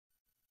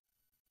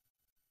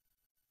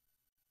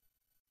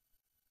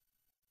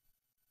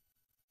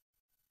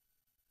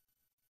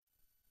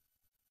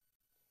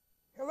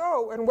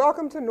Hello and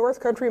welcome to North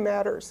Country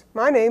Matters.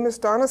 My name is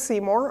Donna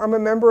Seymour. I'm a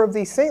member of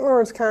the St.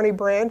 Lawrence County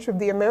branch of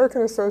the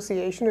American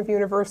Association of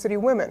University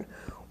Women,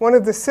 one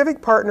of the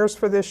civic partners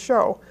for this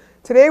show.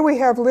 Today we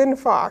have Lynn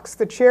Fox,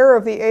 the chair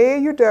of the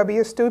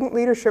AAUW Student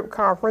Leadership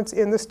Conference,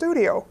 in the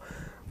studio.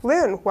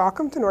 Lynn,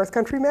 welcome to North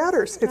Country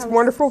Matters. It's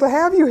wonderful to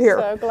have you here.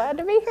 So glad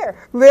to be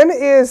here. Lynn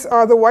is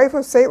the wife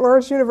of St.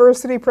 Lawrence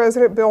University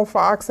President Bill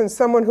Fox and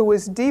someone who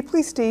is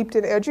deeply steeped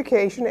in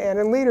education and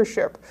in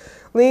leadership.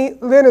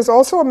 Lynn is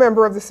also a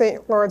member of the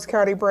St. Lawrence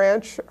County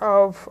branch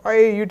of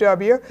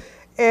AAUW,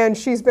 and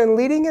she's been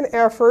leading an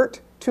effort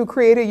to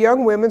create a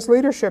Young Women's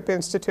Leadership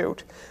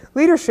Institute.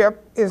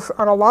 Leadership is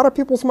on a lot of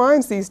people's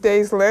minds these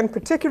days, Lynn,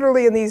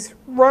 particularly in these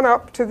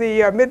run-up to the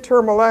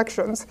midterm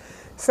elections.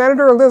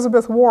 Senator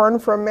Elizabeth Warren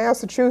from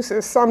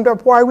Massachusetts summed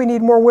up why we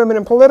need more women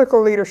in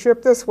political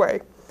leadership this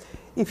way: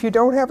 if you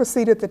don't have a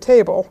seat at the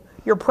table,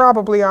 you're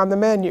probably on the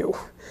menu.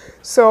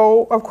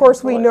 So, of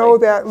course, we know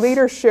that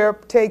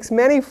leadership takes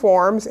many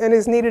forms and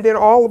is needed in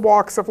all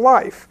walks of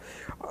life.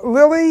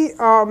 Lily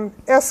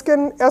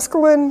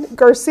Escalin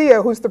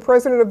Garcia, who's the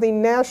president of the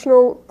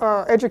National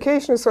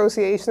Education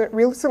Association,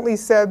 recently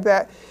said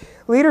that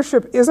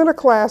leadership isn't a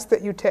class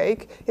that you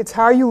take, it's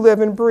how you live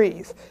and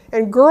breathe.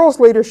 And girls'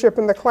 leadership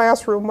in the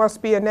classroom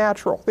must be a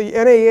natural. The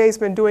NAA's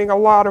been doing a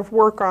lot of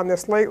work on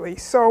this lately.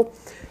 So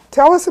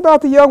tell us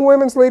about the Young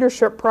Women's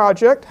Leadership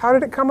Project. How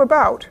did it come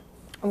about?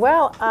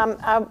 Well,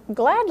 I'll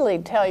gladly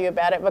tell you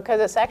about it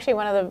because it's actually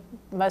one of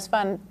the most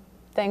fun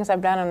things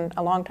I've done in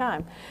a long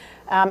time.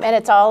 And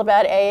it's all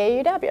about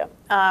AAUW.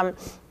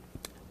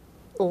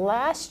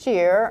 Last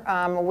year,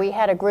 we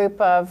had a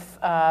group of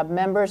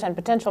members and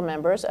potential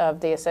members of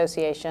the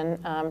association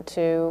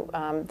to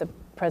the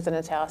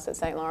President's House at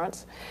St.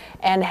 Lawrence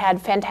and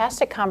had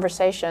fantastic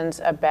conversations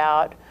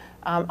about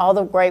all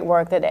the great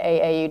work that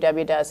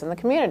AAUW does in the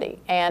community.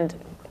 And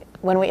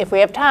if we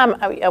have time,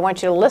 I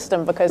want you to list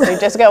them because they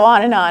just go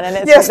on, and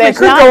it's, yes,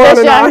 it's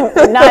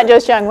not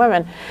just young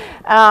women.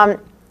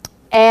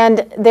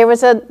 And there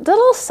was a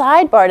little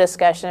sidebar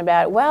discussion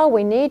about, well,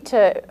 we need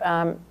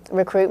to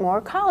recruit more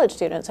college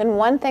students. And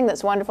one thing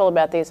that's wonderful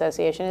about the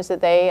association is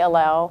that they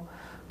allow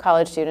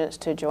college students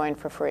to join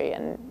for free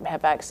and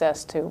have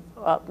access to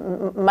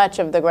much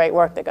of the great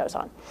work that goes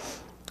on.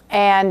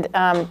 And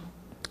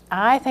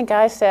I think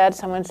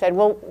someone said,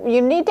 well, you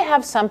need to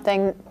have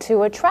something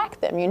to attract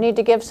them. You need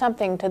to give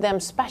something to them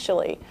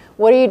specially.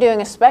 What are you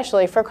doing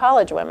especially for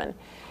college women?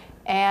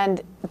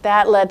 And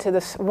that led to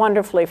this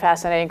wonderfully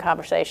fascinating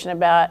conversation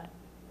about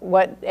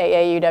what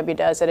AAUW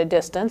does at a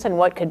distance and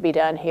what could be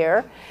done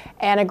here.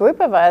 And a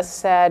group of us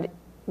said,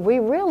 we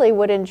really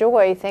would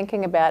enjoy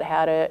thinking about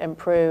how to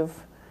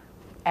improve,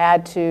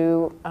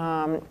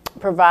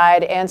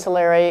 provide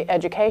ancillary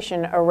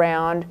education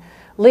around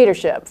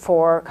leadership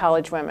for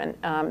college women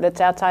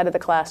that's outside of the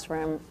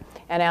classroom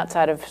and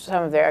outside of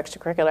some of their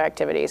extracurricular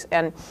activities.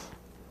 And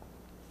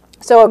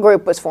so a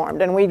group was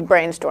formed and we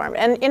brainstormed.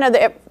 And you know,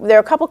 there are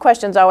a couple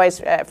questions always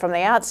from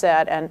the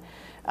outset, and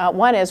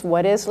one is,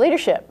 what is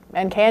leadership?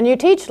 And can you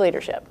teach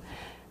leadership?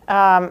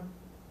 I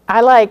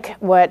like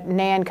what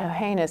Nan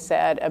Cohen has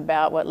said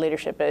about what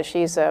leadership is.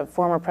 She's a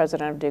former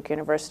president of Duke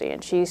University,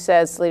 and she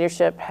says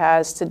leadership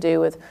has to do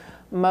with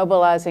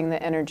mobilizing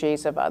the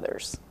energies of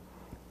others.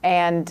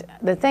 And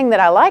the thing that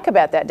I like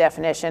about that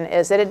definition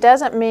is that it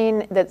doesn't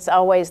mean that it's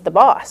always the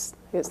boss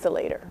who's the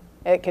leader.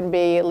 It can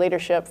be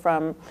leadership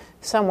from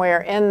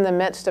somewhere in the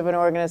midst of an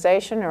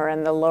organization or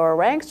in the lower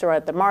ranks or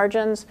at the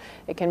margins.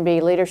 It can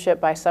be leadership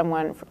by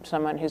someone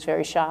who's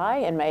very shy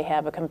and may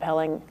have a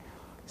compelling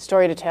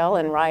story to tell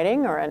in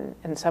writing or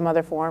in some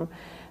other form.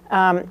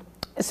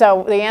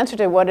 So the answer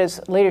to what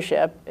is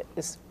leadership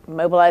is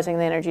mobilizing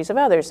the energies of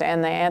others.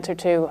 And the answer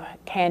to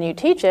can you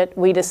teach it,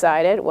 we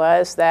decided,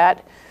 was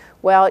that,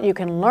 well, you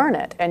can learn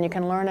it, and you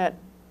can learn it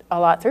a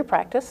lot through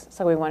practice,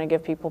 so we want to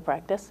give people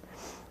practice.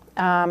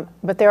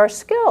 But there are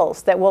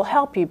skills that will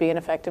help you be an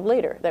effective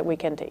leader that we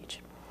can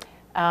teach.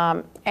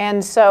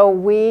 And so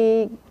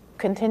we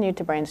continued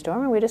to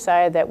brainstorm, and we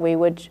decided that we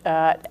would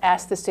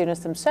ask the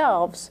students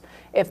themselves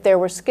if there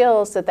were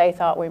skills that they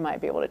thought we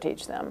might be able to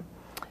teach them.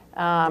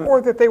 Or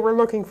that they were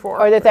looking for.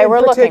 Or that they were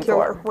looking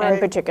for, in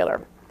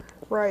particular.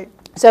 Right.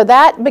 So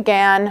that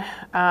began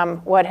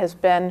what has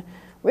been,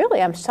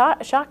 really, I'm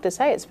shocked to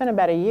say, it's been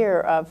about a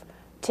year of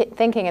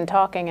thinking and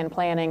talking and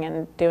planning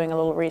and doing a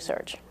little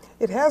research.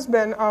 It has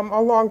been a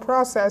long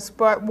process,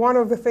 but one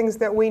of the things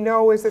that we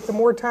know is that the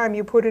more time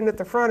you put in at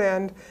the front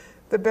end,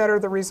 the better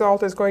the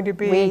result is going to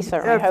be we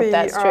certainly hope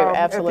that's true.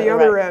 Absolutely at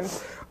the other right.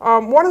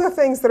 end. One of the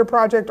things that a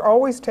project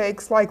always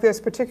takes like this,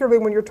 particularly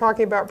when you're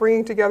talking about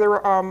bringing together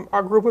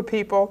a group of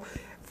people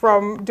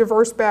from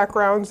diverse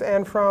backgrounds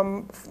and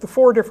from the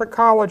 4 different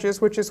colleges,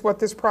 which is what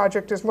this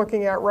project is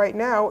looking at right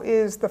now,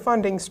 is the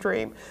funding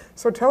stream.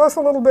 So tell us a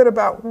little bit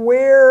about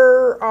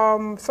where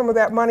some of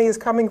that money is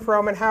coming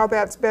from and how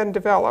that's been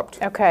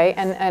developed. Okay,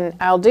 and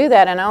I'll do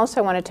that, and I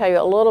also want to tell you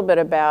a little bit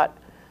about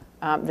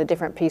the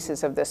different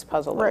pieces of this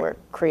puzzle that we're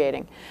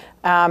creating.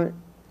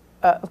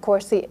 of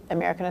course, the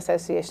American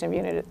Association of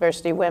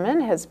University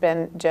Women has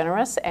been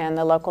generous, and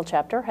the local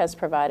chapter has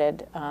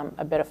provided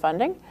a bit of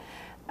funding.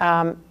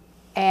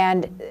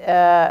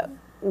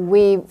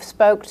 We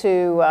spoke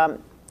to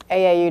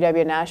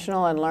AAUW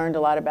National and learned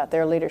a lot about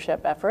their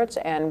leadership efforts,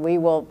 and we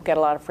will get a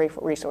lot of free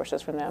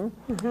resources from them.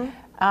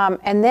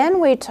 And then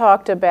we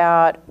talked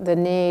about the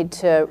need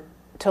to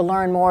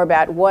learn more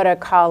about what a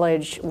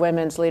college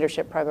women's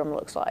leadership program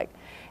looks like.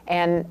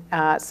 And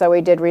so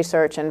we did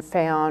research and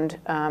found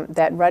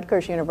that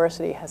Rutgers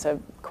University has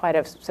quite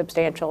a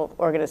substantial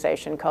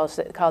organization called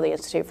the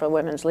Institute for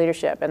Women's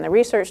Leadership. And the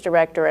research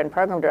director and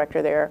program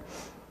director there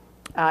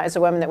is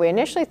a woman that we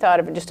initially thought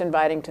of just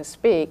inviting to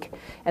speak,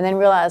 and then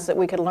realized that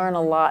we could learn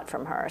a lot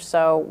from her.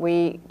 So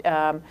we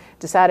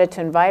decided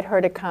to invite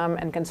her to come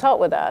and consult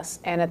with us.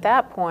 And at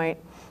that point,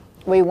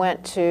 we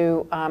went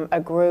to a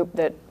group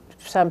that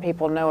some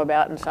people know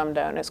about and some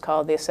don't. It's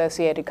called the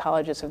Associated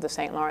Colleges of the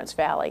St. Lawrence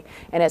Valley.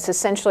 And it's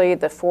essentially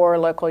the 4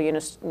 local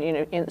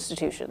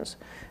institutions,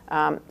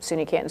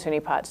 SUNY Canton,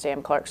 SUNY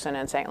Potsdam, Clarkson,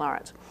 and St.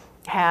 Lawrence,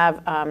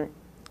 have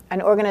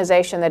an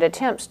organization that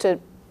attempts to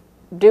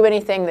do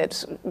anything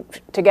that's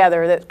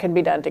together that can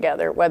be done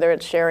together, whether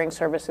it's sharing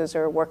services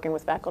or working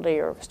with faculty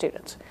or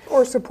students.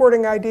 Or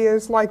supporting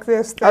ideas like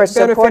this that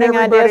supporting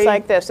benefit everybody. ideas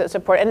like this that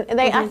support. And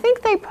they, I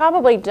think they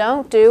probably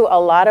don't do a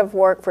lot of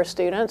work for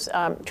students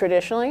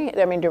traditionally,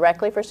 I mean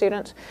directly for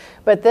students,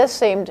 but this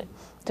seemed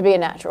to be a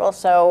natural.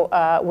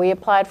 So we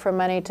applied for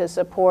money to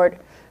support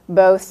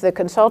both the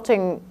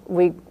consulting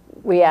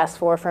we asked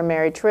for from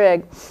Mary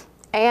Trigg,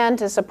 and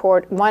to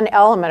support one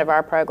element of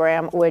our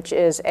program, which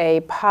is a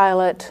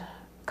pilot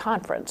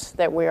conference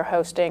that we're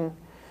hosting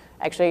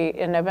actually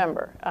in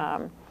November.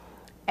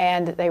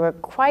 And they were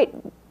quite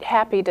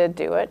happy to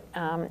do it.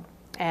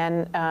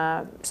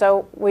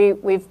 So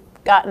we've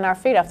gotten our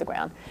feet off the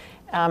ground.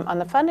 On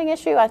the funding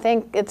issue, I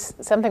think it's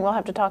something we'll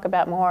have to talk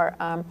about more.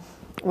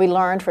 We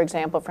learned, for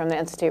example, from the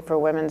Institute for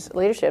Women's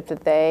Leadership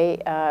that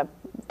they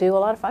do a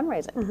lot of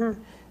fundraising.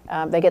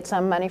 They get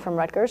some money from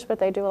Rutgers, but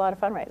they do a lot of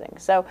fundraising.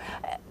 So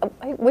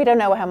we don't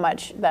know how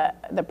much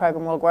the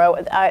program will grow.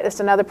 It's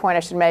another point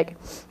I should make.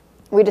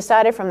 We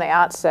decided from the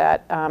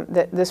outset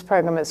that this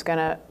program is going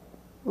to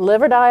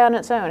live or die on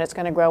its own. It's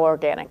going to grow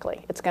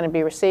organically. It's going to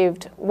be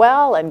received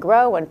well and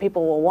grow, and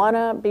people will want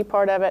to be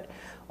part of it,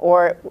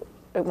 or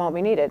it won't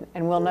be needed,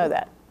 and we'll know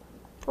that.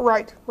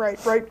 Right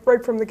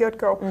from the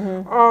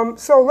get-go.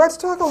 So let's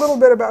talk a little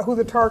bit about who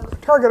the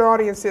target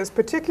audience is,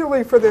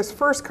 particularly for this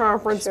first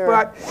conference, Sure.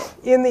 But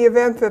in the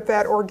event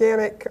that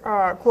organic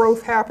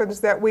growth happens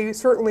that we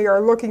certainly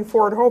are looking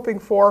for and hoping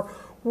for,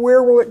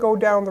 where will it go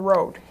down the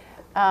road?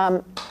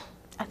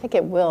 I think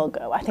it will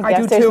go. I think I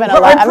do there's too. been a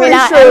lot. I'm I mean, pretty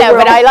I sure know, it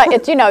but will. I like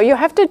it's. You know, you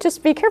have to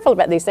just be careful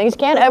about these things. You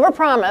can't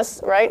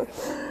overpromise, right?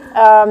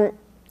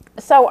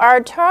 So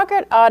our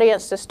target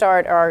audience to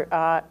start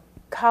are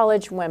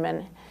college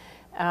women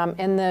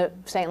in the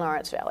St.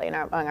 Lawrence Valley,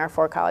 among our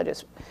 4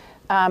 colleges.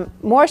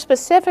 More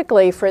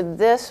specifically for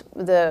this,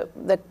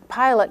 the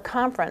pilot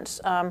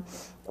conference,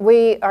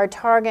 we are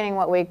targeting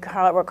what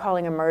we're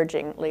calling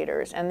emerging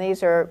leaders, and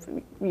these are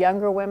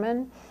younger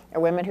women, or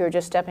women who are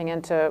just stepping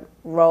into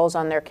roles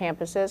on their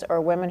campuses,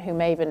 or women who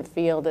may even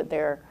feel that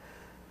they're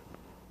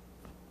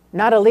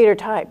not a leader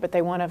type, but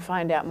they want to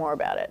find out more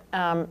about it.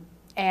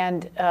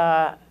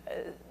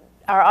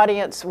 Our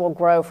audience will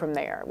grow from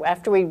there.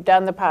 After we've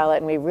done the pilot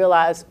and we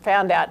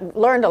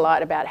learned a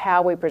lot about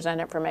how we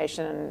present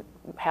information and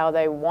how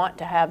they want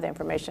to have the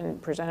information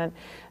presented,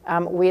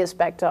 we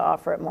expect to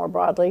offer it more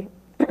broadly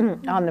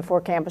on the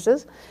 4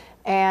 campuses.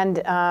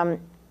 And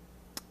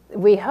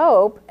we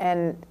hope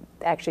and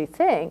actually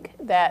think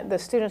that the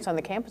students on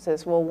the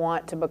campuses will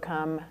want to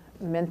become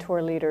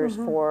mentor leaders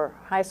for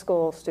high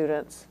school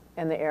students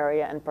in the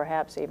area, and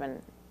perhaps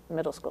even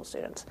middle school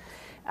students,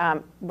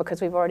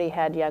 because we've already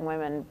had young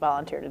women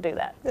volunteer to do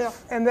that. Yeah,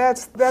 and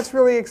that's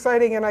really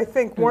exciting, and I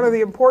think one of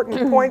the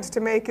important points to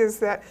make is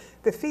that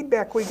the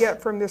feedback we get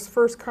from this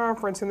first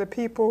conference and the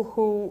people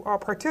who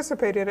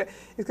participate in it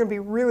is going to be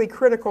really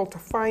critical to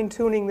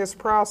fine-tuning this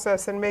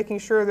process and making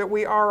sure that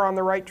we are on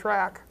the right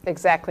track.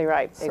 Exactly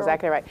right,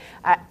 exactly right.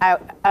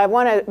 I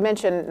want to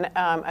mention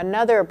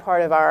another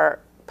part of our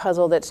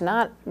puzzle that's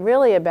not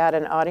really about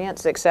an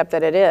audience, except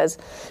that it is.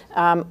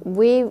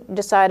 We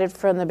decided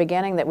from the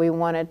beginning that we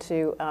wanted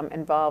to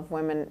involve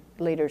women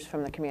leaders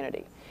from the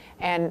community.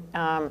 And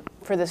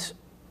for this,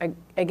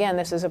 again,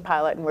 this is a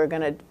pilot and we're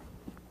going to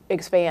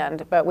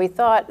expand, but we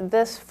thought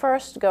this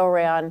first go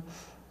around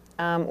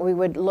we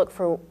would look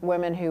for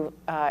women who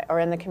are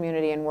in the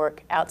community and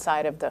work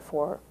outside of the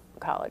 4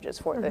 colleges,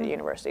 for the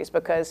universities,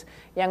 because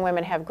young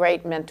women have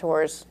great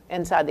mentors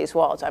inside these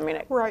walls. I mean,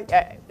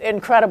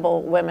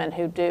 incredible women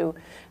who do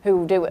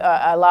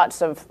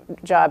lots of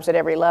jobs at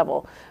every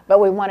level. But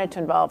we wanted to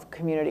involve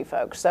community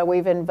folks, so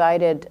we've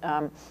invited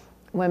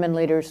women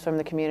leaders from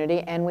the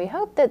community, and we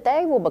hope that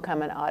they will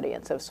become an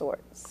audience of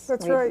sorts.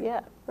 That's right.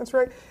 Yeah. That's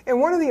right.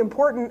 And one of the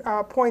important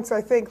points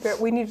I think that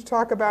we need to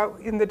talk about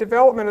in the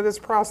development of this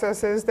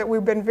process is that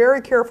we've been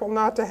very careful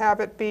not to have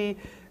it be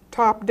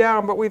top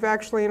down, but we've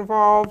actually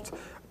involved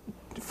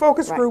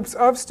focus groups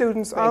of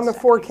students on the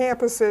 4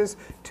 campuses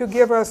to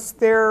give us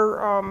their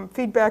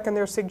feedback and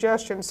their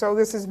suggestions. So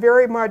this is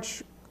very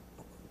much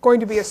going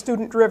to be a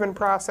student-driven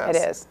process.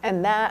 It is,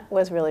 and that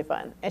was really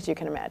fun, as you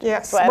can imagine.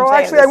 Yes, well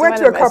actually I went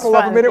to a couple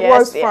of them and it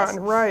was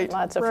fun, right.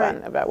 Lots of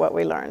fun about what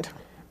we learned.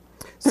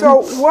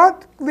 So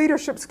what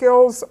leadership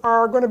skills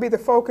are going to be the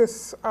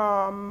focus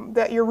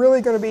that you're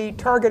really going to be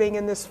targeting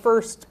in this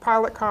first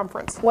pilot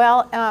conference?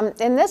 Well,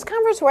 in this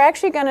conference we're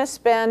actually going to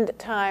spend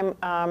time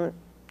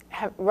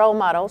having role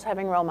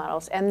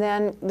models, and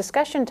then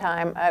discussion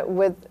time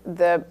with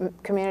the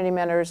community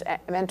mentors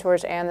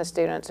and the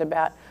students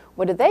about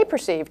what do they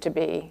perceive to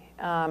be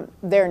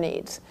their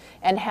needs,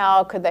 and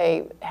how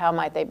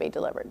might they be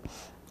delivered.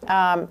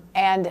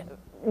 And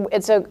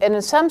it's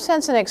in some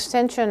sense an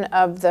extension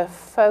of the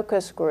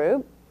focus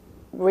group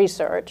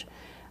research,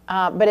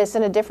 but it's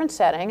in a different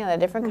setting and a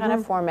different kind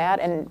of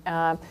format, and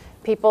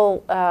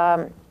people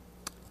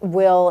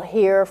will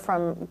hear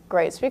from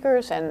great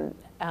speakers and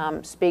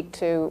speak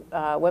to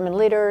women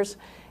leaders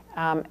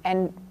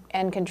and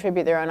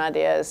contribute their own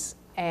ideas,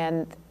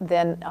 and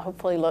then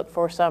hopefully look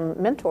for some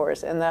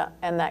mentors in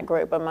that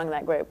group, among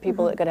that group,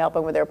 people that could help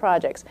them with their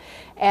projects.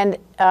 And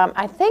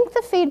I think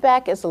the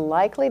feedback is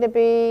likely to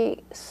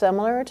be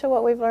similar to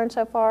what we've learned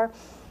so far.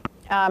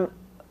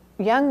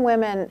 Young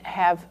women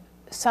have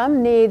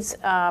some needs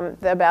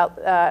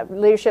about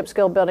leadership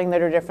skill building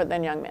that are different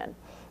than young men,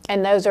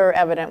 and those are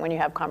evident when you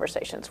have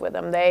conversations with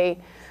them. They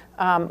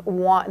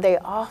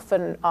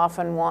often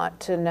want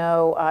to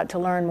know, to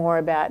learn more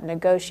about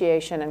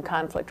negotiation and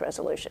conflict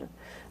resolution.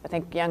 I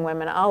think young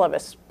women, all of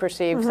us,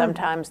 perceive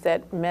sometimes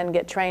that men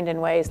get trained in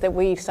ways that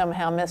we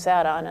somehow miss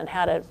out on, and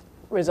how to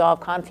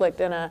resolve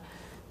conflict in a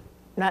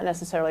not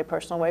necessarily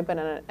personal way, but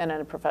in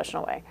a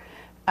professional way.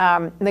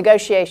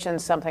 Negotiation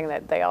is something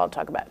that they all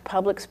talk about.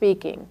 Public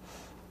speaking,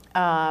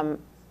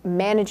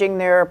 managing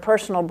their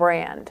personal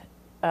brand,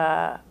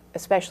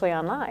 especially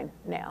online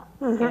now.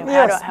 You know,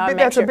 yes,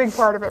 that's a big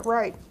part of it,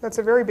 right. That's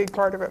a very big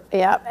part of it.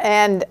 Yeah,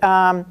 and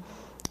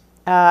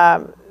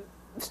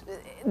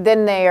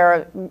then they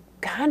are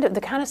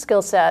the kind of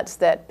skill sets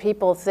that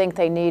people think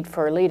they need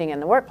for leading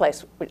in the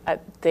workplace,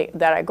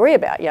 that I agree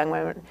about. Young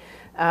women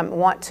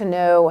want to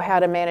know how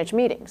to manage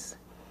meetings,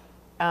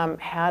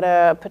 how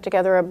to put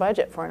together a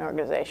budget for an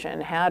organization,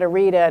 how to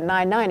read a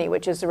 990,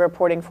 which is the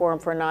reporting form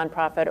for a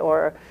nonprofit,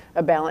 or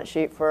a balance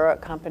sheet for a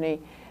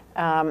company,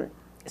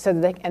 so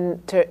that they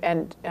can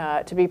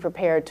to be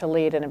prepared to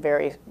lead in a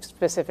very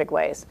specific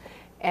ways.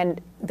 And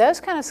those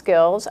kind of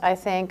skills, I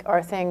think,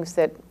 are things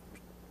that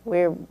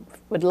we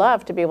would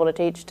love to be able to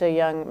teach to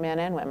young men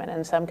and women.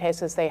 In some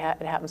cases, it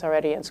happens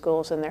already in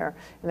schools and in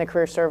the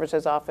career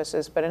services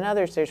offices, but in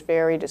others, there's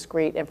very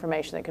discrete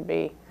information that could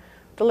be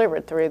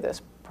delivered through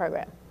this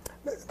program.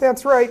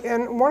 That's right,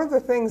 and one of the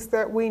things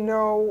that we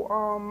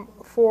know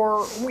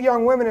for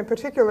young women in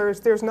particular is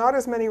there's not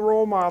as many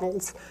role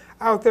models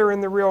out there in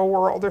the real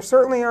world. There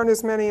certainly aren't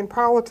as many in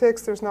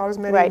politics, there's not as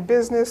many in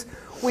business.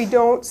 We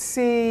don't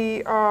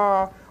see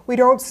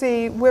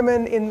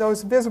women in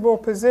those visible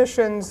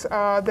positions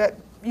that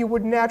you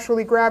would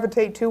naturally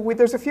gravitate to.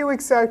 There's a few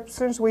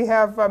exceptions. We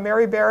have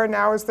Mary Barra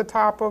now as the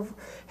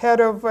head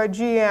of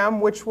GM,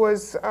 which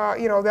was,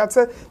 that's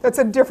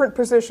a different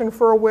position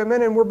for a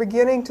woman, and we're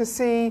beginning to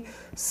see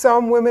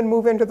some women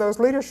move into those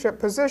leadership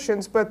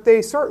positions, but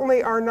they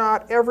certainly are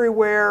not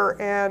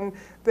everywhere, and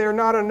there are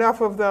not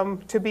enough of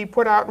them to be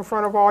put out in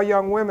front of all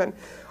young women.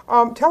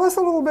 Tell us a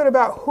little bit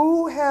about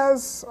who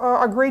has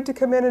agreed to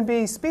come in and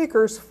be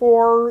speakers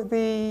for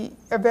the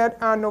event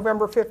on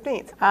November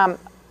 15th.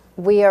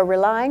 We are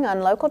relying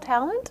on local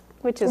talent,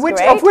 which is great.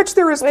 Of which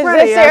there is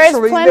plenty,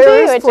 actually.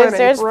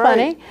 There's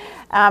plenty.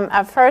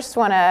 I first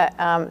want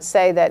to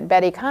say that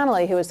Betty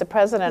Connolly, who is the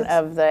president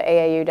of the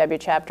AAUW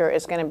chapter,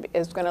 is going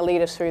to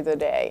lead us through the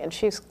day, and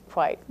she's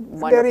quite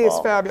wonderful. Betty is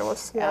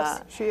fabulous.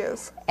 Yes, she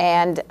is.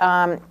 And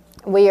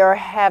we are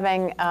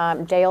having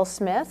Dale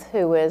Smith,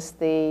 who is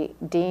the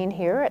dean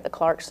here at the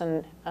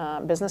Clarkson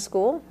Business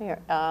School here.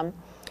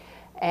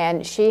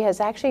 And she has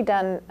actually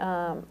done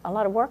a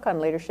lot of work on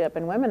leadership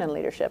and women in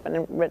leadership,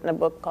 and written a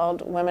book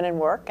called Women in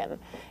Work, and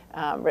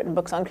written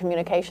books on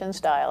communication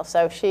style.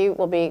 So she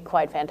will be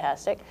quite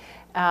fantastic.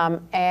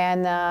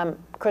 And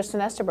Kristen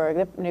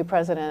Esterberg, the new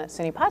president at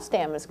SUNY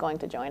Potsdam, is going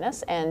to join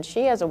us, and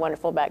she has a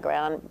wonderful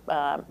background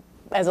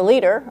as a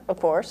leader, of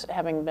course,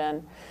 having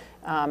been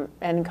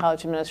in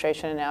college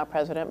administration and now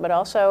president, but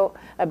also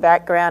a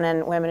background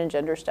in women and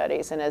gender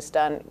studies, and has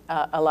done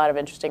a lot of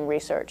interesting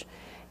research.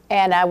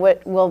 And I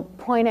will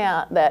point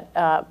out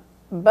that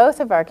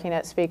both of our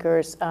keynote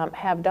speakers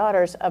have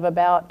daughters of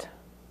about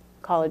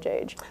college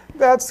age.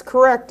 That's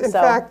correct. In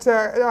fact,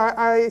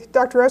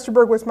 Dr.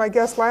 Esterberg was my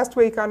guest last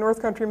week on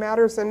North Country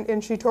Matters,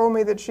 and she told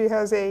me that she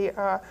has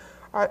a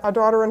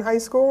daughter in high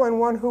school and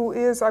one who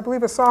is, I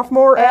believe, a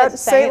sophomore at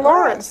St.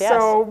 Lawrence. Yes.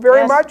 So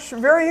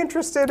very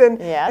interested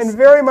and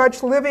very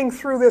much living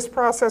through this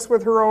process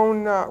with her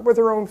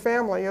own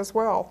family as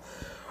well.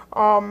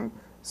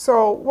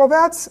 So, well,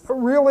 that's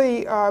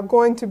really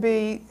going to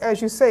be,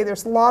 as you say,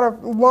 there's a lot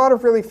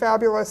of really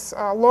fabulous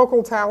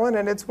local talent,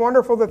 and it's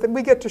wonderful that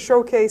we get to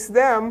showcase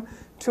them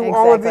to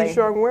all of these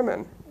young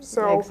women.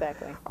 So,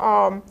 exactly.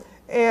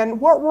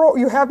 And what role,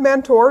 you have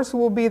mentors who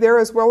will be there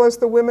as well as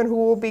the women who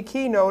will be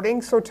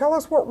keynoting. So tell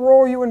us what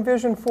role you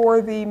envision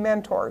for the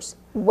mentors.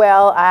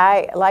 Well,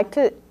 I like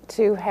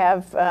to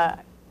have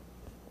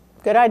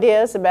good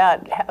ideas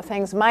about how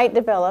things might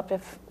develop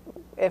if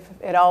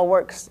it all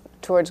works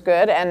towards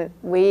good, and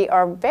we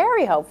are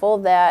very hopeful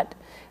that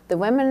the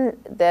women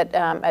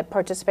that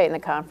participate in the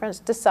conference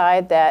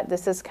decide that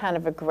this is kind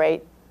of a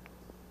great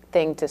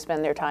thing to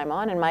spend their time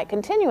on and might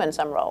continue in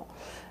some role.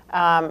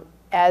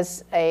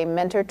 As a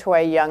mentor to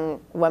a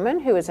young woman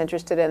who is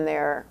interested in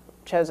their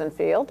chosen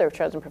field, their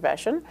chosen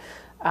profession,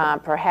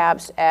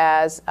 perhaps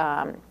as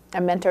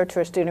a mentor to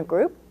a student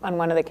group on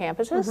one of the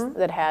campuses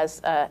that has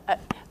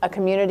a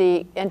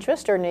community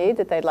interest or need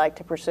that they'd like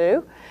to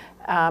pursue,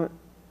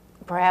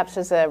 perhaps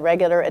as a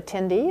regular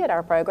attendee at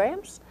our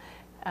programs.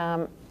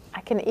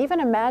 I can even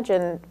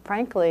imagine,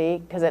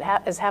 frankly, because it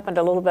has happened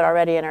a little bit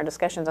already in our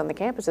discussions on the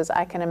campuses,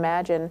 I can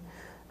imagine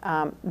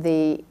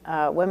the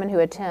women who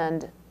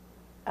attend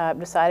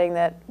deciding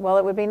that, well,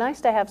 it would be nice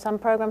to have some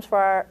programs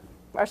for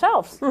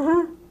ourselves,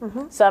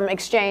 some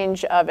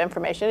exchange of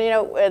information. You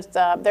know,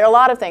 there are a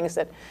lot of things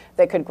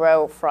that could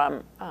grow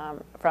from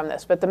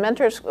this. But the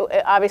mentors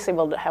obviously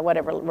will have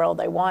whatever role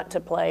they want to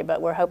play,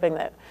 but we're hoping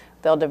that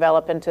they'll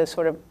develop into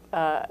sort of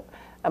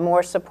a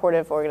more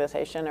supportive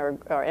organization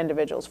or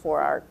individuals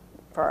for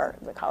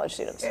the college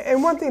students.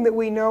 And one thing that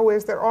we know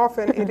is that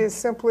often it is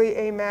simply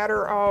a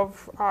matter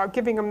of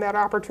giving them that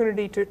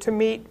opportunity to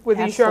meet with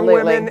these young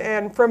women,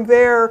 and from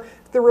there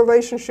the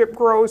relationship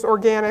grows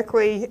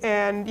organically,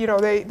 and you know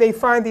they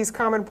find these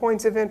common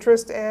points of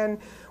interest, and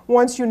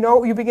once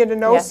you begin to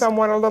know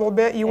someone a little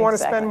bit, you want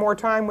to spend more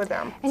time with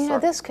them. And you know,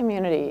 this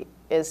community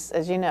is,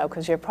 as you know,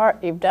 because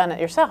you've done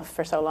it yourself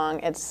for so long,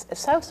 it's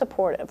so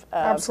supportive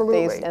of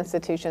these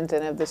institutions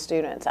and of the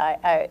students.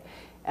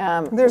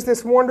 There's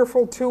this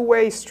wonderful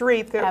two-way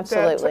street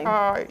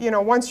that you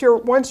know, once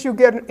you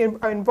get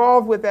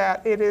involved with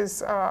that,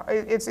 it's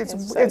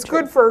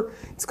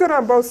good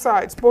on both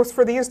sides, both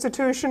for the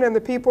institution and the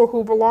people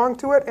who belong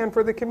to it, and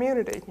for the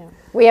community. Yeah.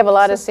 We have a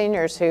lot of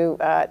seniors who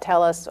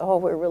tell us, "Oh,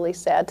 we're really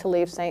sad to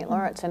leave St.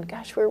 Lawrence," and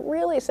 "Gosh, we're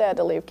really sad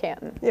to leave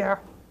Canton." Yeah.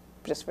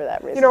 Just for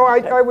that reason. You know,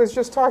 I was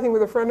just talking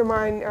with a friend of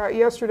mine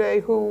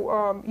yesterday who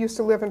used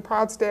to live in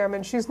Potsdam,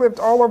 and she's lived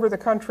all over the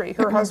country.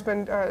 Her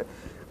husband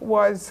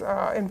was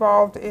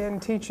involved in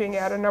teaching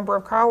at a number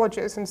of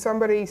colleges, and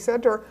somebody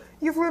said to her,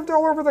 "You've lived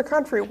all over the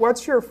country.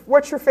 What's your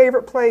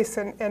favorite place?"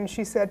 And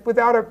she said,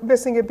 without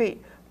missing a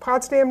beat,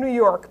 Potsdam, New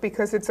York,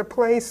 because it's a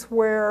place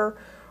where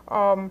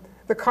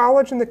the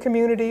college and the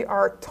community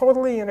are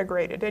totally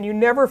integrated, and you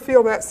never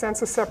feel that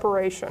sense of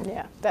separation.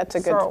 Yeah, that's a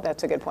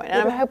good point.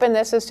 And I'm hoping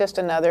this is just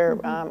another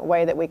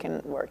way that we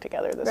can work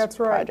together this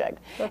project.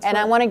 And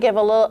I want to give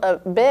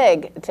a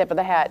big tip of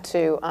the hat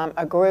to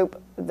a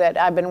group that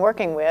I've been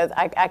working with.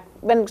 I've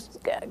been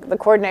the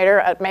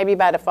coordinator, maybe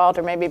by default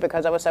or maybe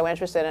because I was so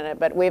interested in it,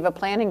 but we have a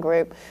planning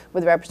group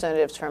with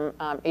representatives from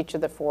each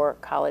of the 4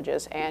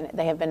 colleges, and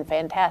they have been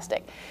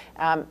fantastic.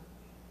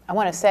 I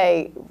want to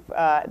say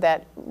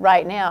that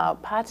right now,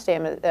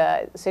 Potsdam,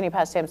 SUNY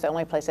Potsdam is the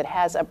only place that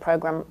has a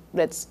program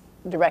that's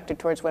directed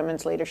towards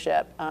women's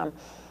leadership.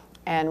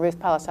 And Ruth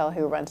Polisella,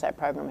 who runs that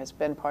program, has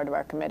been part of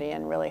our committee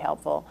and really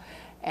helpful.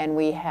 And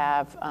we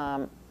have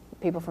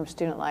people from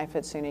student life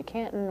at SUNY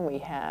Canton. We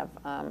have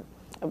kind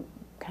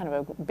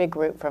of a big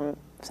group from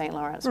St.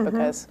 Lawrence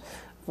because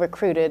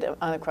recruited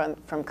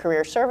from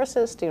career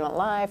services, student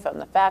life, from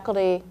the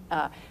faculty.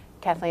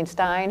 Kathleen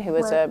Stein, who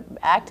is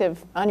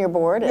active on your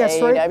board at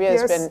AAUW,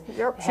 has been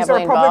heavily involved. She's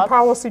our public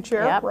policy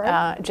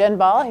chair. Jen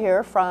Ball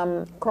here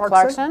from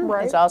Clarkson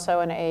is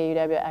also an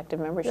AAUW active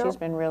member. She's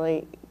been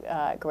really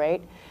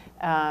great.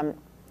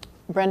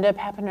 Brenda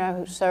Papineau,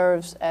 who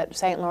serves at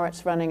St.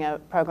 Lawrence running a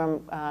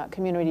program,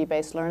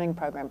 community-based learning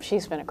program,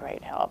 she's been a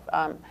great help.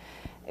 I'm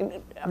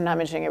not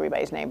mentioning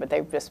everybody's name, but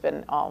they've just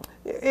been all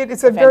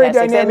It's a very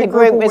dynamic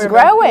group. And the group is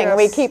growing.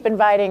 We keep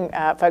inviting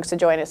folks to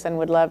join us and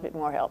would love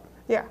more help.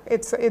 Yeah,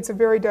 it's a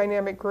very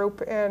dynamic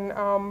group, and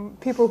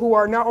people who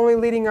are not only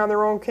leading on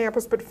their own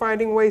campus, but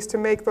finding ways to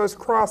make those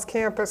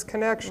cross-campus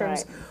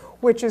connections,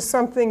 which is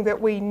something that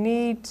we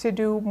need to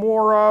do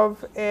more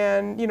of.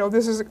 And you know,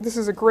 this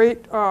is a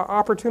great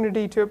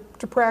opportunity to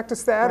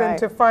practice that and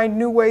to find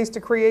new ways to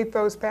create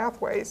those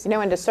pathways. You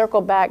know, and to circle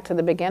back to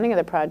the beginning of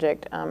the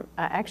project, one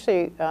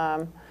of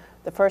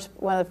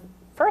the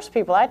first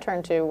people I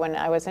turned to when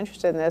I was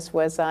interested in this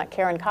was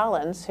Karen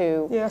Collins,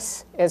 who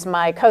is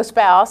my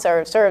co-spouse,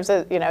 or serves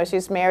as, you know,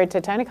 she's married to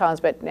Tony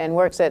Collins, and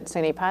works at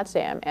SUNY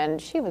Potsdam, and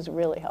she was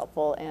really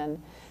helpful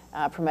in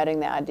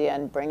promoting the idea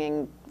and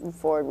bringing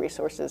forward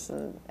resources,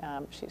 and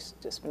she's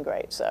just been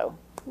great. So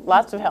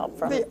lots of help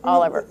from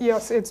all over.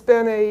 Yes, it's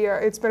been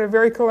a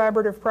very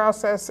collaborative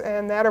process,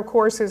 and that of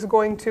course is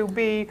going to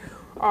be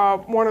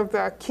one of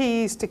the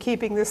keys to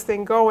keeping this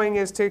thing going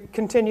is to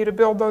continue to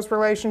build those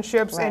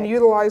relationships and Right.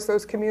 utilize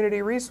those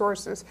community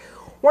resources.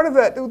 One of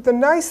the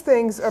nice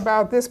things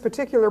about this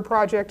particular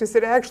project is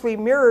it actually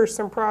mirrors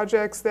some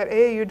projects that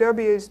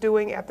AAUW is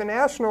doing at the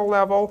national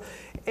level,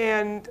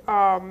 and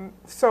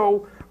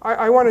so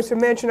I wanted to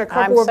mention a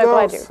couple of those. I'm so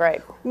glad you're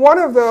great. One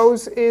of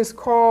those is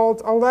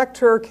called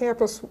Elector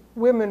Campus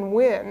Women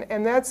Win,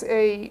 and that's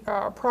a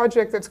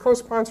project that's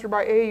co-sponsored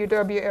by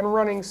AAUW and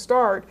Running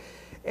Start.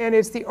 And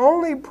it's the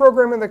only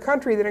program in the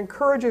country that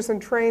encourages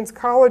and trains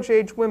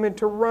college-age women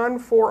to run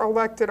for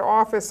elected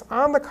office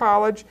on the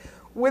college,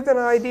 with an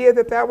idea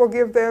that that will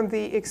give them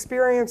the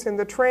experience and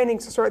the training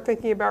to start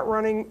thinking about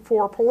running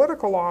for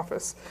political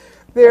office.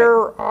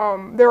 There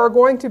are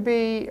going to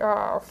be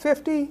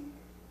 50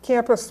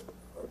 campus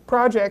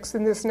projects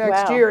in this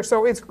next Wow. year,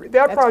 so that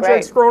That's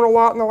project's great. grown a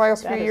lot in the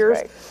last That few is years.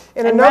 great.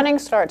 And And ano- Running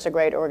Start's a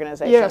great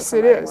organization. Yes,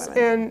 it promoting is.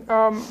 women.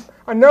 And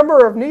a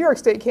number of New York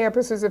State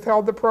campuses have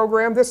held the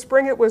program. This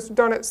spring it was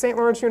done at St.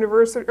 Lawrence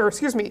University, or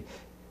excuse me,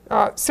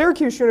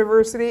 Syracuse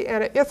University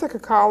and at Ithaca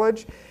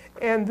College.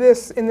 And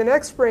in the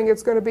next spring,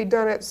 it's going to be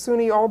done at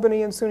SUNY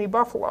Albany and SUNY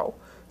Buffalo.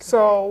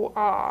 So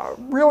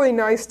really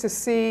nice to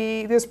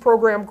see this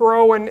program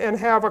grow and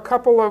have a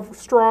couple of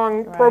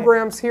strong Right.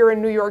 programs here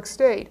in New York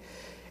State.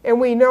 And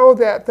we know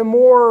that the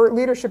more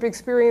leadership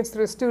experience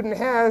that a student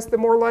has, the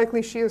more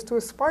likely she is to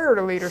aspire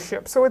to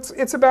leadership. So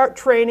it's about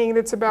training and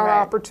it's about Right.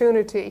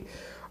 opportunity.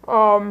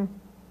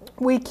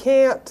 We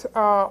can't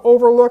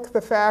overlook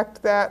the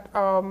fact that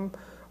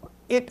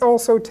it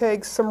also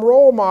takes some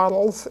role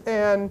models,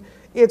 and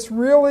it's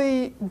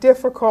really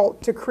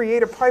difficult to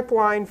create a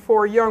pipeline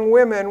for young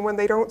women when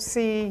they don't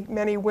see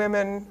many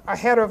women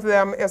ahead of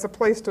them as a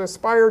place to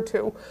aspire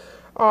to.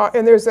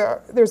 And there's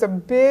a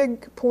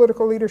big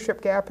political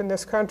leadership gap in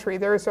this country.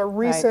 There's a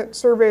recent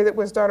survey that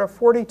was done of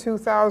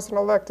 42,000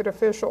 elected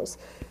officials.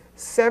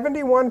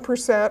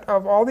 71%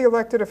 of all the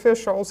elected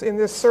officials in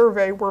this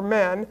survey were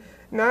men,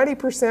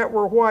 90%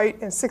 were white,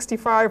 and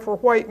 65%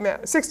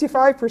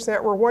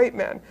 were white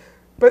men.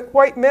 But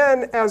white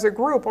men as a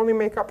group only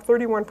make up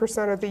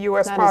 31% of the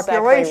U.S. Not exactly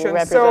population. So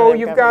representative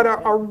you've got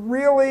government, a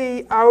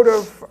really out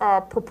of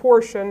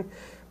proportion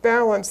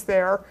balance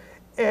there.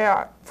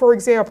 For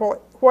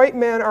example, white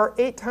men are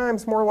 8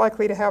 times more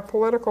likely to have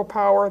political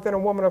power than a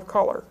woman of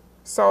color.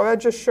 So that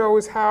just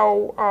shows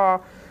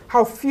how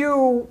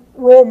few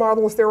role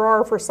models there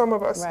are for some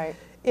of us. Right.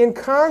 In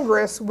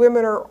Congress,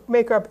 women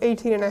make up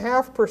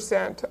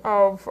 18.5%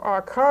 of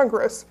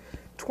Congress.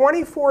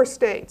 24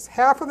 states,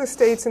 half of the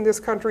states in this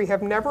country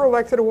have never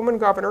elected a woman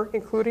governor,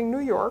 including New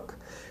York.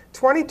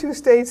 22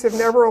 states have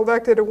never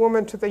elected a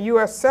woman to the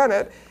U.S.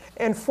 Senate,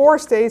 and 4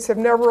 states have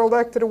never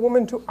elected a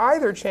woman to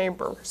either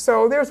chamber.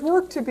 So there's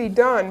work to be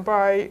done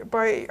by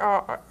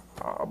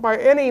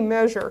any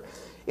measure.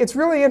 It's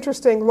really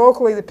interesting.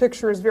 Locally, the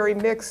picture is very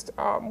mixed.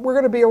 We're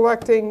going to be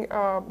electing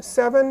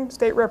 7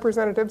 state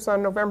representatives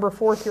on November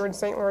 4th here in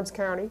St. Lawrence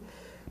County.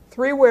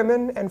 3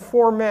 women and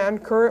 4 men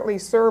currently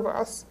serve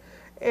us.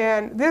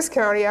 And this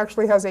county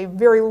actually has a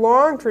very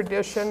long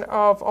tradition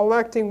of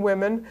electing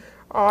women.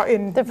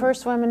 The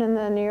first woman in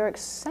the New York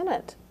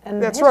Senate. And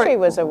That's history right.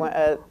 was a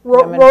woman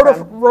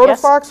Rhoda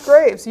yes? Fox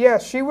Graves.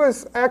 Yes, she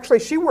was actually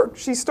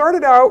she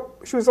started out.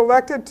 She was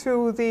elected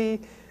to the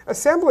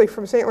Assembly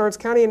from St. Lawrence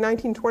County in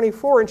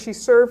 1924, and she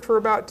served for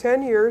about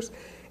 10 years.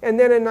 And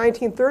then in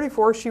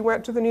 1934, she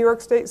went to the New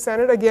York State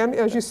Senate again,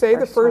 as you say,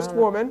 the first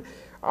woman.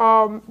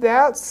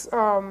 That's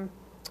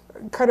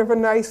kind of a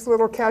nice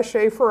little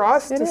cachet for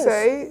us to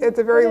say, at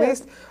the very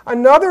least.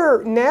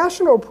 Another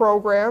national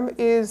program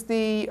is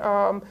the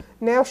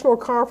National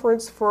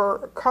Conference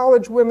for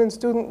College Women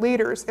Student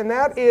Leaders, and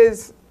that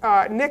is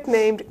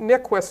nicknamed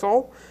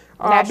NCWSL.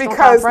 National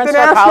Because Conference the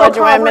for National College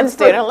Women Conference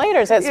Student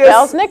Leaders. It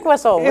spells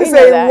NCWSL. It's We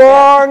know a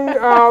that.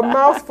 long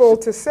mouthful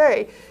to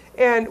say.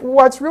 And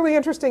what's really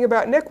interesting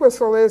about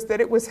NCWSL is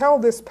that it was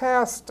held this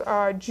past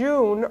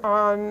June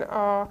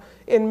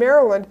in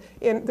Maryland,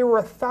 and there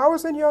were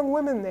 1,000 young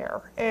women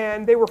there,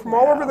 and they were from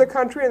all over the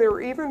country, and there were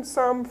even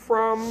some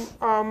from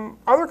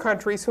other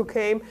countries who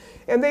came,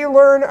 and they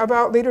learn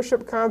about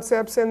leadership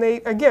concepts, and they,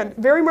 again,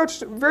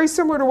 very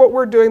similar to what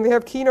we're doing. They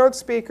have keynote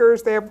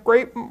speakers, they have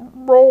great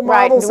role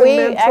models and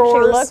mentors. We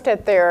actually looked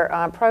at their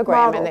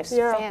program, and it's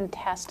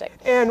fantastic.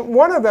 And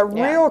one of the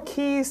real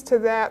keys to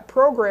that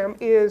program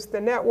is the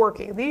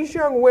networking. These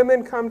young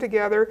women come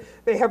together,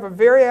 they have a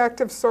very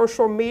active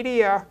social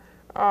media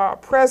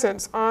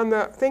presence on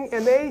the thing,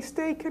 and they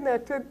stay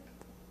connected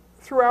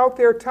throughout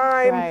their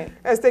time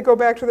as they go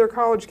back to their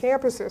college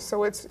campuses.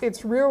 So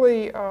it's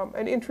really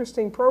an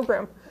interesting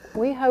program.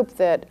 We hope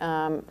that,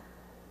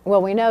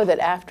 well, we know that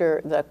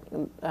after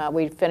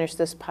we finish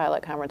this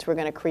pilot conference, we're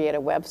going to create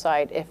a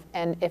website.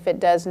 If it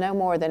does no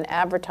more than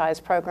advertise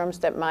programs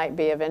that might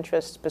be of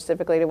interest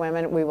specifically to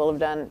women, we will have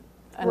done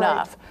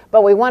enough.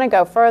 But we want to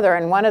go further,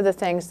 and one of the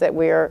things that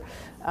we're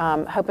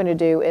hoping to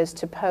do is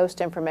to post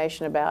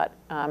information about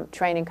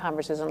training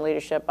conferences and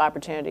leadership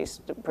opportunities,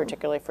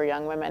 particularly for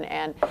young women.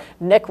 And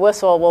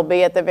NCCWSL will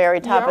be at the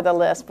very top of the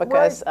list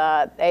because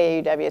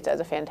AAUW does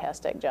a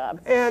fantastic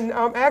job. And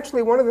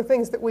actually, one of the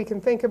things that we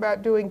can think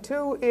about doing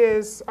too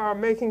is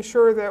making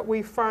sure that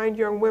we find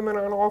young women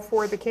on all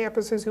 4 of the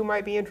campuses who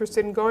might be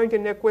interested in going to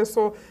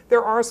NCCWSL.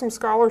 There are some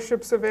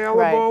scholarships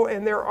available,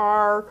 and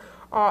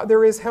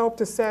there is help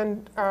to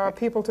send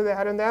people to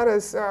that, and that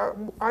is,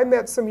 I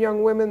met some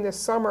young women this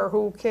summer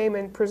who came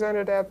and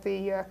presented at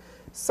the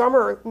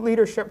summer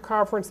leadership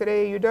conference that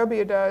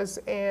AAUW does,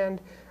 and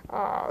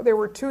there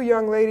were 2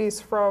 young ladies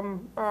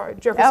from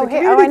Jefferson Community College.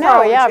 Oh, I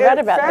know, yeah, I read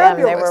about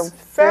them. They were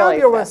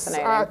fabulous really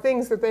fascinating.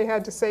 Things that they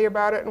had to say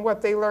about it and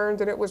what they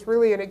learned, and it was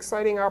really an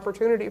exciting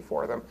opportunity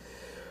for them.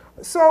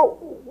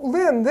 So,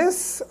 Lynn,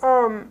 this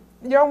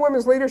Young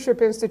Women's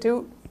Leadership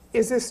Institute,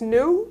 is this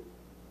new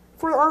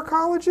for our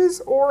colleges,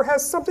 or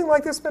has something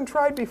like this been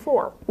tried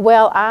before?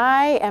 Well,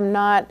 I am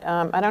not,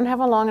 I don't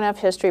have a long enough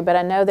history, but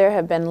I know there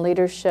have been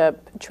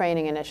leadership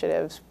training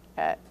initiatives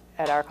at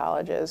our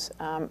colleges.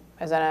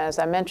 As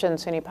I mentioned,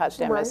 SUNY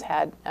Potsdam has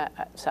had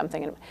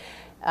something in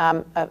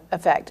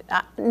effect.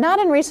 Not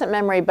in recent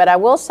memory, but I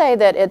will say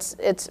that it's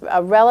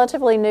a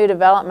relatively new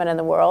development in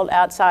the world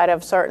outside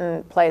of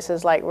certain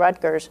places like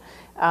Rutgers,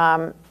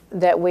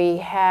 that we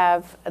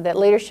have, that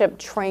leadership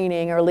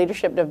training or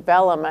leadership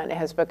development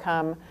has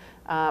become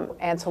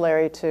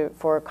ancillary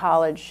for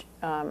college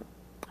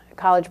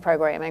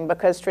programming,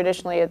 because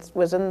traditionally it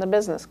was in the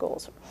business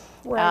schools.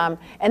 Right.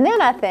 And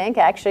then I think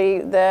actually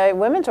the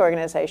women's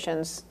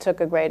organizations took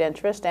a great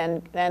interest,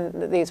 and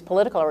these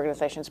political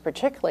organizations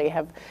particularly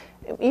have,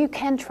 you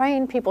can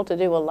train people to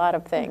do a lot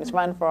of things,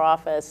 run for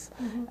office,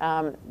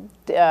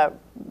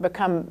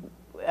 become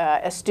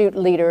astute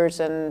leaders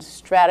and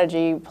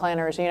strategy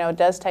planners. You know, it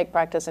does take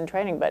practice and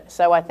training, but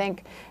so I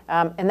think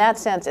in that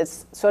sense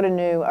it's sort of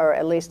new, or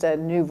at least a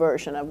new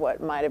version of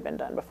what might have been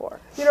done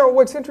before. You know,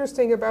 what's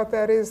interesting about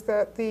that is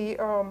that the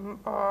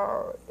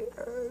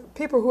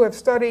people who have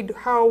studied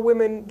how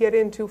women get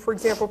into, for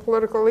example,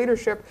 political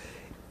leadership,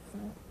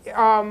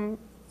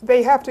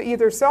 they have to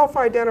either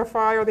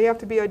self-identify or they have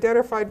to be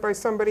identified by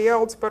somebody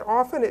else, but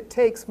often it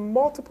takes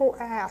multiple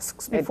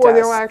asks before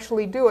they'll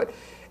actually do it.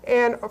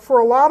 And for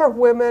a lot of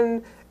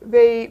women,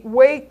 they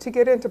wait to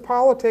get into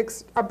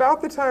politics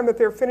about the time that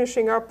they're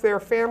finishing up their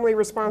family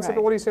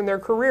responsibilities in their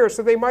career.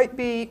 So they might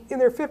be in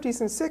their 50s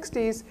and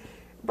 60s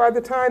by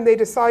the time they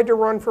decide to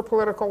run for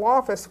political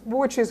office,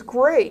 which is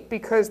great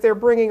because they're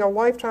bringing a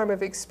lifetime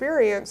of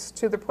experience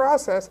to the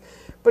process,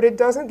 but it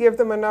doesn't give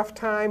them enough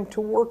time to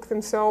work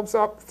themselves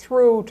up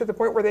through to the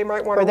point where they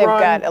might want to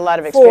run got a lot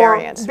of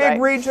experience, for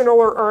big regional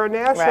or a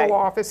national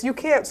office. You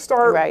can't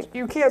start,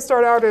 you can't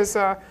start out as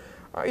a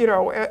you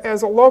know,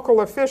 as a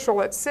local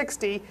official at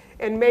 60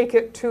 and make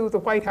it to the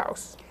White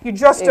House. You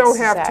just don't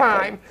have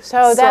time.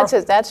 So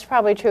that's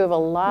probably true of a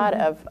lot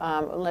of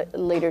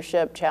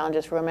leadership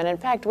challenges for women. In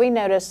fact, we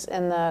notice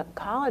in the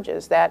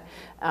colleges that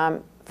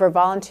for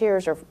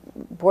volunteers or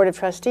board of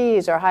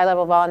trustees or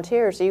high-level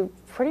volunteers, you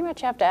pretty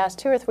much have to ask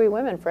 2 or 3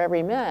 women for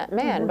every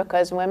man,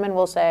 because women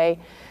will say,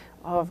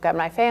 oh, I've got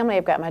my family,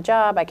 I've got my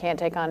job, I can't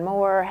take on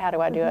more, how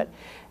do I do it?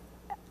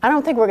 I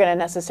don't think we're going to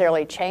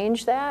necessarily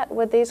change that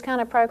with these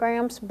kind of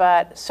programs,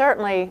 but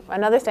certainly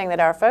another thing that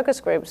our focus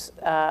groups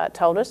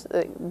told us,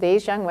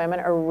 these young women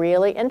are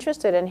really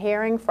interested in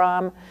hearing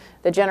from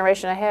the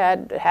generation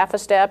ahead, half a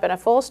step and a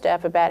full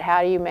step, about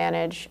how do you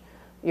manage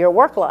your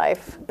work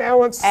life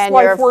and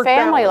your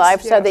family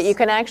life so that you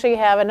can actually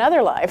have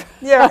another life.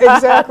 Yeah,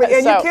 exactly.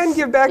 And so you can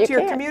give back to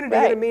your community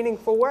in a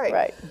meaningful way.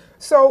 Right.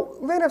 So,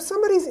 Lynn, if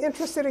somebody's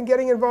interested in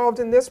getting involved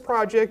in this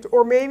project,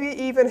 or maybe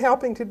even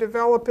helping to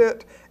develop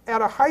it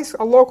at a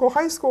local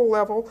high school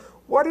level,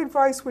 what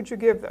advice would you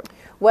give them?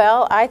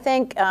 Well, I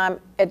think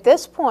at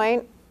this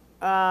point,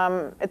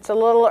 it's a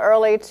little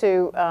early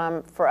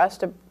for us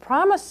to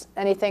promise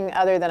anything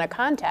other than a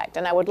contact,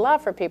 and I would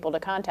love for people to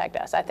contact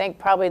us. I think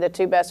probably the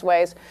 2 best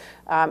ways,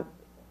 if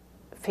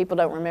people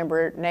don't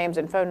remember names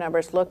and phone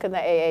numbers, look in the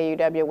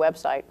AAUW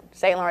website,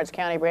 St. Lawrence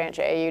County Branch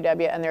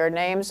AAUW, and there are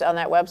names on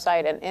that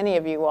website, and any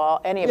of you all,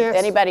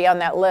 anybody on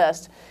that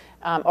list,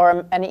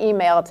 or an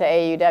email to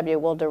AAUW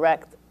will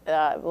direct,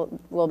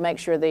 we'll make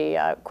sure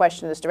the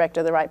question is directed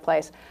to the right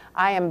place.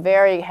 I am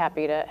very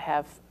happy to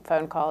have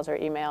phone calls or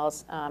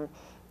emails. I'm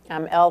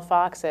L.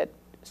 Fox at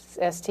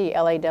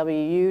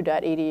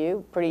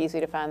stlawu.edu, pretty easy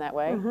to find that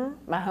way.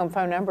 My home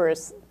phone number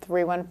is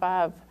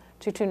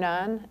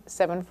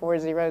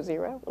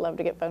 315-229-7400. Love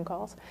to get phone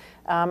calls.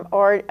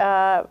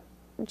 Or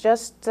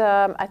just,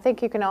 I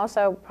think you can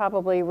also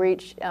probably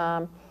reach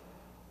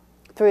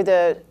through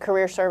the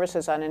career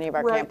services on any of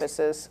our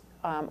campuses.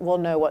 We'll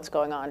know what's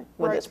going on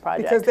with this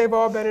project. Because they've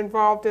all been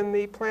involved in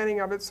the planning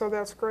of it, so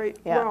that's great.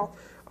 Yeah.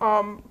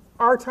 Well,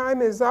 our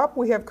time is up.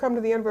 We have come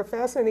to the end of a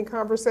fascinating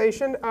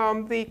conversation.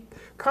 The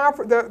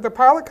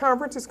pilot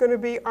conference is going to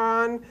be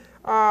on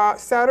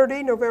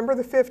Saturday, November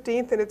the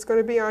 15th, and it's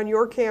going to be on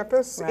your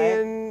campus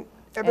in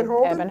Eben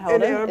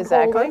Holden.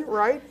 Exactly.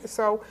 Right.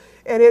 So,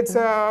 and it's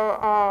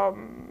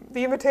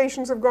the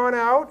invitations have gone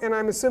out, and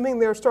I'm assuming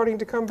they're starting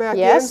to come back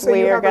in. Yes, So we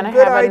you are have going a to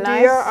good have a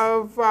idea nice,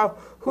 of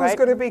who's right.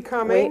 going to be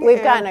coming.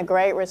 We've gotten a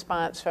great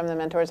response from the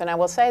mentors, and I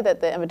will say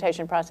that the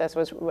invitation process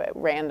was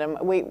random.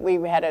 We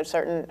had a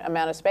certain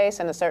amount of space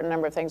and a certain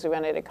number of things we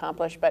wanted to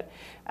accomplish, but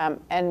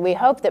and we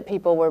hope that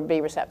people will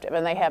be receptive,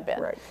 and they have been.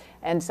 Right.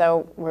 And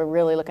so we're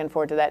really looking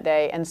forward to that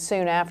day. And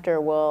soon after,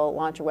 we'll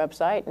launch a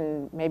website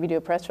and maybe do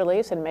a press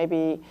release and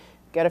maybe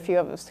get a few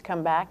of us to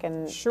come back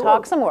and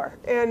talk some more.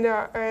 And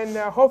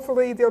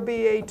hopefully there'll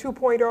be a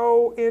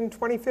 2.0 in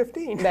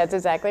 2015. That's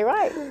exactly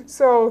right.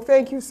 So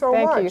thank you so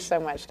much. Thank you so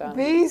much, Donna.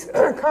 These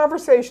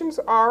conversations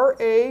are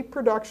a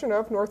production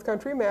of North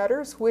Country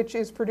Matters, which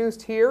is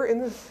produced here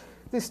in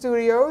the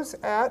studios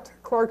at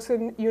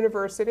Clarkson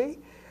University.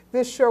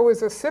 This show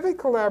is a civic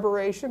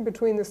collaboration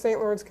between the St.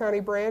 Lawrence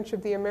County branch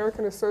of the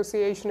American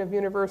Association of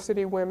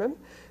University Women,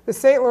 the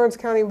St. Lawrence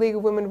County League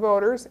of Women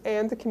Voters,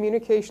 and the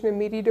Communication and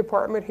Media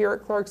Department here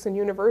at Clarkson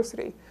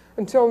University.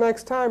 Until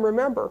next time,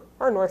 remember,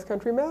 our North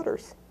Country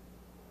matters.